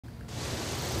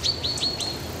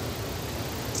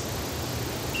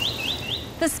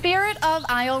The spirit of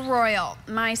Isle Royale.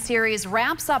 My series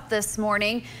wraps up this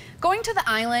morning. Going to the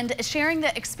island, sharing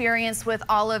the experience with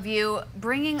all of you,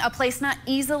 bringing a place not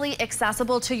easily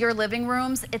accessible to your living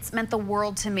rooms, it's meant the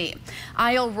world to me.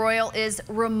 Isle Royale is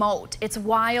remote, it's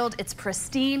wild, it's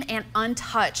pristine and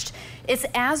untouched. It's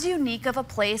as unique of a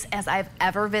place as I've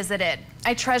ever visited.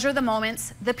 I treasure the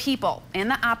moments, the people, and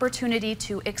the opportunity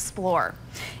to explore.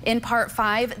 In part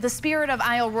 5, the spirit of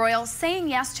Isle Royale, saying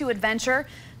yes to adventure.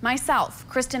 Myself,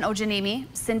 Kristen Ojanimi,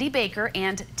 Cindy Baker,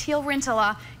 and Teal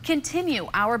Rintala continue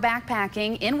our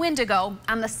backpacking in Wendigo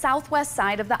on the southwest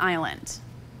side of the island.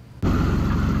 You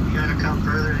gotta come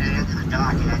further and head to the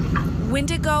dock, Andy.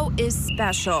 Wendigo is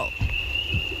special.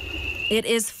 It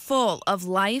is full of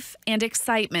life and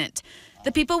excitement.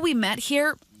 The people we met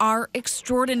here are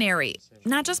extraordinary,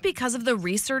 not just because of the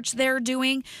research they're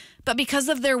doing, but because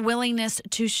of their willingness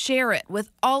to share it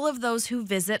with all of those who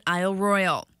visit Isle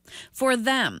Royale. For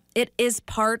them, it is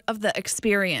part of the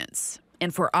experience.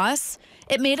 And for us,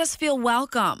 it made us feel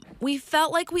welcome. We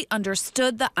felt like we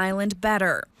understood the island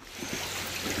better.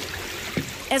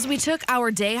 As we took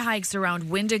our day hikes around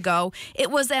Wendigo,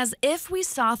 it was as if we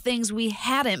saw things we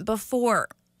hadn't before.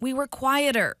 We were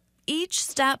quieter, each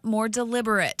step more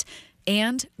deliberate,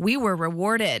 and we were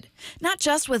rewarded. Not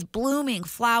just with blooming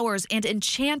flowers and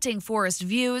enchanting forest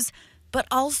views, but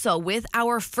also with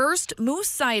our first moose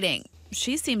sighting.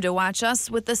 She seemed to watch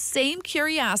us with the same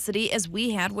curiosity as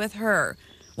we had with her.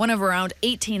 One of around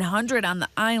 1,800 on the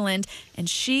island, and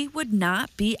she would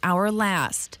not be our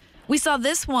last. We saw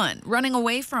this one running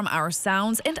away from our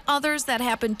sounds and others that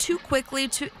happened too quickly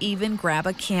to even grab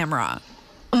a camera.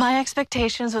 My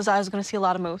expectations was I was going to see a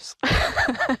lot of moose.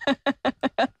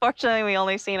 Fortunately, we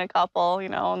only seen a couple,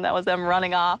 and that was them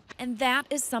running off. And that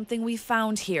is something we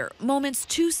found here. Moments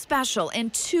too special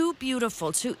and too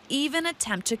beautiful to even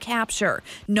attempt to capture,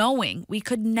 knowing we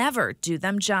could never do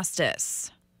them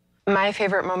justice. My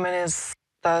favorite moment is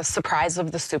the surprise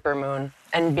of the supermoon,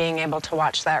 and being able to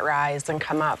watch that rise and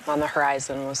come up on the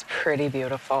horizon was pretty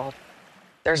beautiful.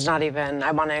 There's not even,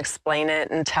 I want to explain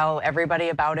it and tell everybody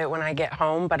about it when I get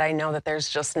home, but I know that there's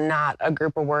just not a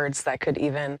group of words that could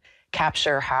even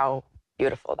capture how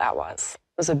beautiful that was.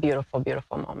 It was a beautiful,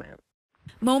 beautiful moment.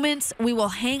 Moments we will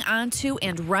hang on to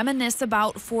and reminisce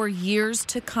about for years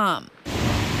to come.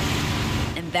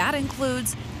 And that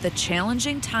includes the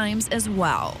challenging times as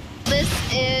well. This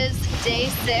is day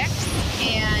 6,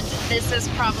 and this is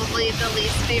probably the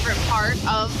least favorite part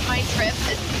of my trip,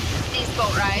 is these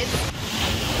boat rides.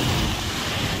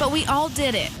 But we all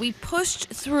did it. We pushed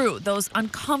through those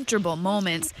uncomfortable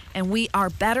moments, and we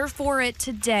are better for it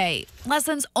today.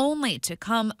 Lessons only to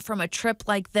come from a trip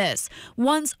like this,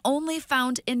 ones only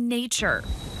found in nature.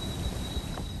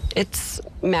 It's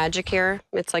magic here.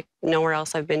 It's like nowhere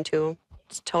else I've been to.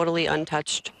 It's totally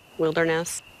untouched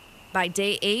wilderness. By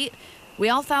day 8, we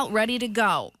all felt ready to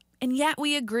go, and yet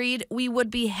we agreed we would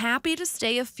be happy to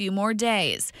stay a few more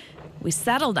days. We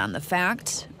settled on the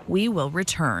fact we will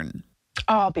return.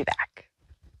 Oh, I'll be back.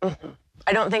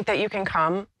 I don't think that you can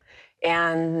come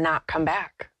and not come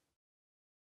back.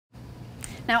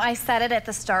 Now, I said it at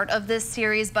the start of this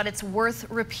series, but it's worth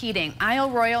repeating.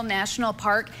 Isle Royale National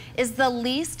Park is the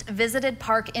least visited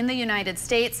park in the United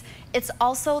States. It's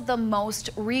also the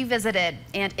most revisited,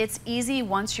 and it's easy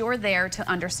once you're there to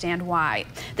understand why.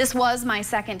 This was my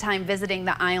second time visiting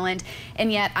the island,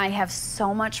 and yet I have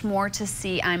so much more to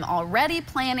see. I'm already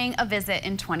planning a visit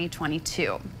in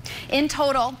 2022. In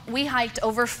total, we hiked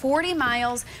over 40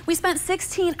 miles. We spent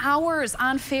 16 hours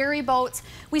on ferry boats.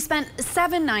 We spent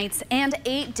 7 nights and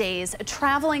 8 days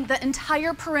traveling the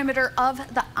entire perimeter of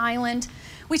the island.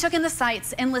 We took in the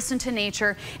sights and listened to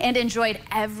nature and enjoyed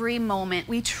every moment.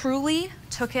 We truly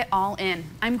took it all in.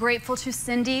 I'm grateful to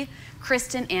Cindy,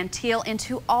 Kristen, and Teal, and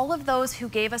to all of those who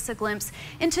gave us a glimpse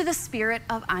into the spirit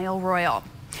of Isle Royale.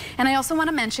 And I also want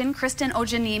to mention Kristen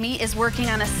Ojanimi is working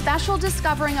on a special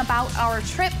discovering about our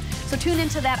trip. So tune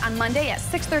into that on Monday at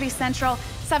 6:30 Central,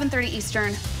 7:30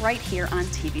 Eastern, right here on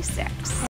TV6.